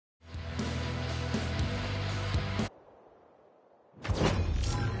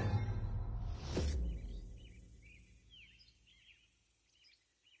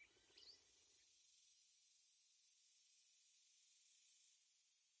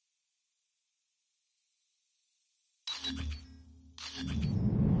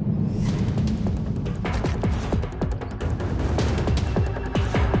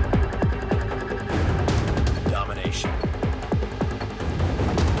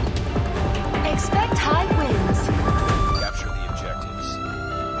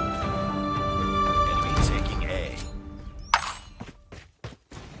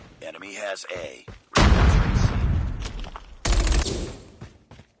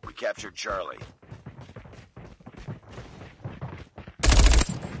captured Charlie.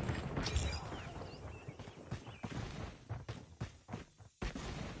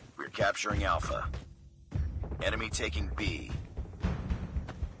 We're capturing Alpha. Enemy taking B.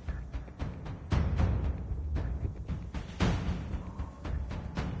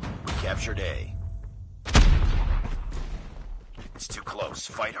 We captured A. It's too close.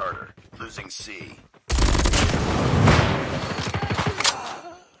 Fight harder. Losing C.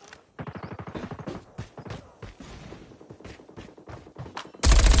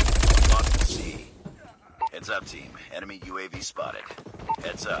 Lost C. Heads up, team. Enemy UAV spotted.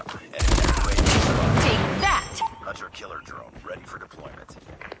 Heads up. Enemy UAV spotted. Take that! Hunter killer drone ready for deployment.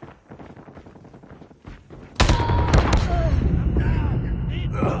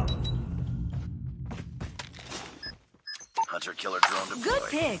 Hunter killer drone deployed. Good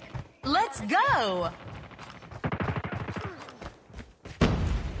pick. Let's go!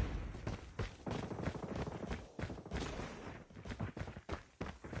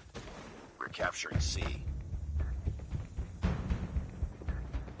 We're capturing C.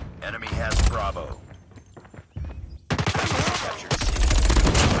 Enemy has Bravo. Captured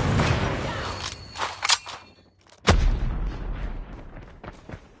C.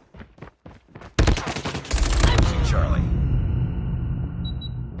 Charlie.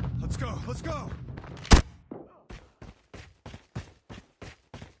 Let's go!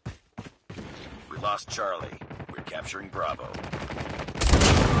 We lost Charlie. We're capturing Bravo.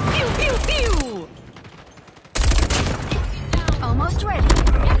 Pew, pew, pew! Almost ready.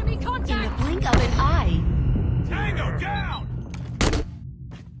 Enemy contact! In the blink of an eye. Tango down!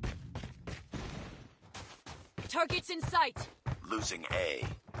 Targets in sight. Losing A.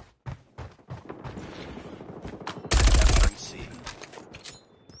 Capturing C.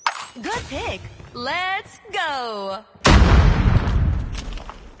 Good pick. Let's go!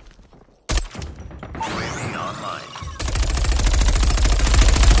 UAV online.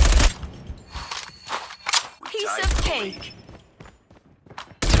 We Piece tied of for the cake. lead.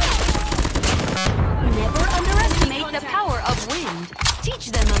 Never underestimate the power of wind. Teach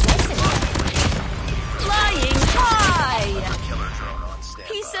them a lesson. Flying high! Hunter killer drone on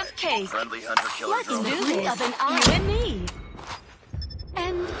standby. Piece of cake. Friendly hunter killer Let's drone. do deployed. this. Of an eye. You and me.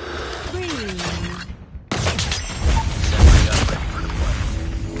 And breathe. Sentry gun ready for deployment.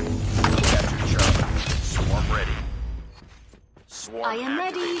 We captured Charlie. Swarm ready. Swarm I am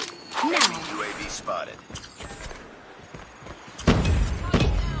ready activated. now. Enemy UAV spotted.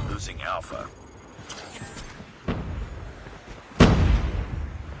 Losing Alpha.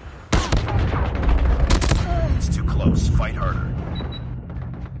 It's too close. Fight harder.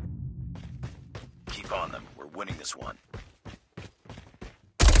 Keep on them. We're winning this one.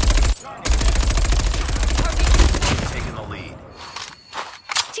 We've taken the lead.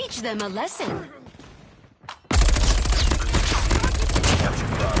 Teach them a lesson. Captured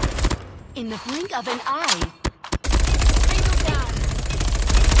Bravo. In the blink of an eye. Tango down.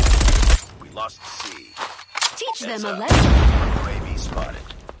 We lost C. Teach Heads them a up. lesson. UAV spotted.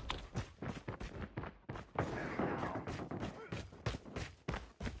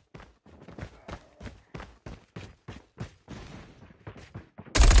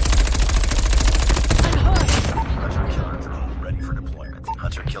 Hunter killer drone ready for deployment.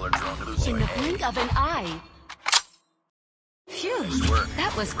 Hunter killer drone losing In the A. blink of an eye. Phew, Nice work.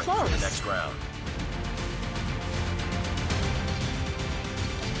 that was Ready for the close. next round.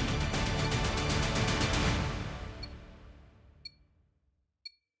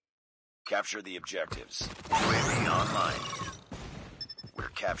 Capture the objectives. UAV online. We're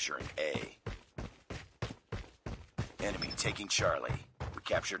capturing A. Enemy taking Charlie. We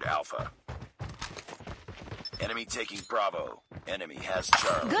captured Alpha. Enemy taking Bravo. Enemy has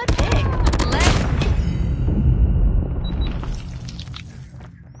Charlie. Good pick. Let's...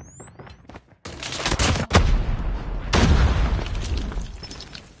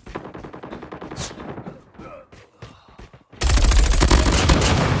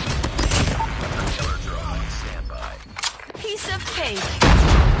 Killer drone on standby. Piece of cake.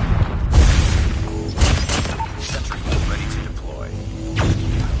 Sentry gun ready to deploy.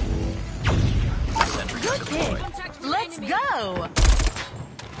 Sentry gun Good pick. deployed. Contact with Let's enemy. go.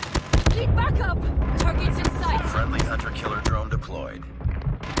 Lead backup. Targets in sight. Friendly hunter killer drone deployed.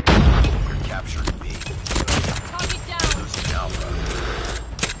 We're capturing B. Target down. Losing Alpha.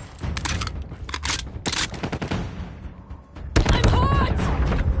 I'm hot.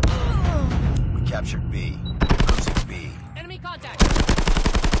 We captured B. Losing B. Enemy contact.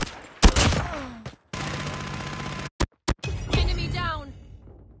 Enemy down.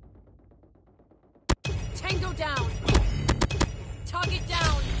 Tango down. Target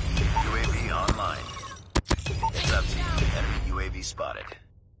down. UAV spotted.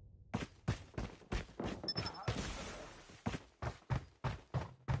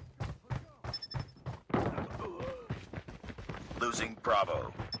 Losing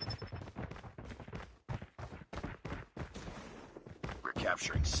Bravo. We're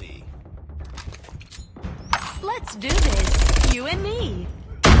capturing C. Let's do this, you and me.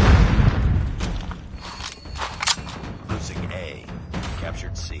 Losing A.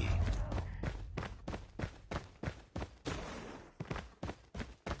 Captured C.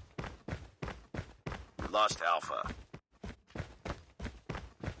 We lost Alpha.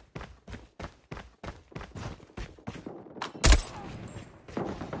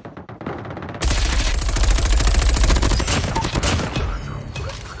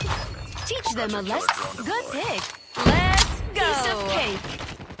 Teach them a Killer lesson. drone Good deployed. pick. Let's go. Piece of cake.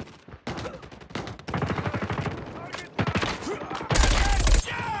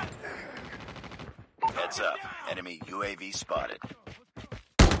 Heads up. Enemy UAV spotted.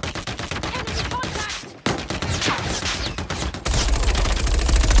 Enemy contact!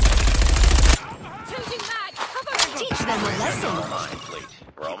 Changing mag! Cover me! Teach them a lesson. Mine fleet.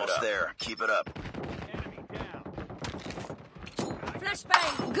 We're almost there. Keep it up.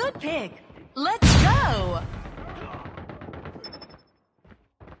 Flashbang! Good pick. Let's go.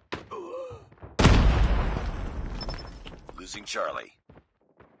 Losing Charlie.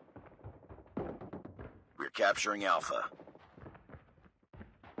 We're capturing Alpha.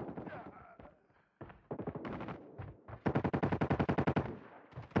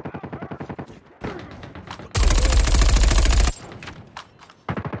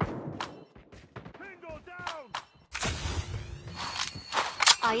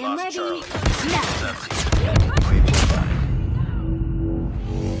 I am Lost ready. Charlie. Now. UAV spotted.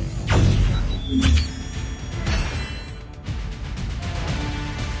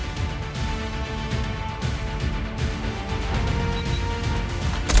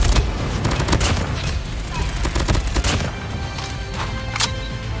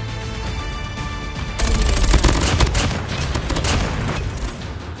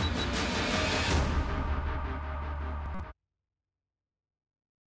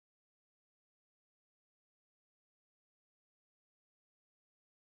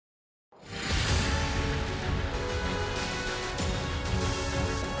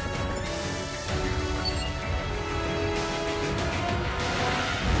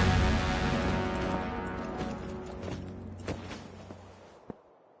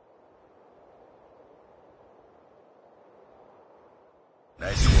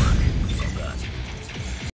 Nice work. Well done.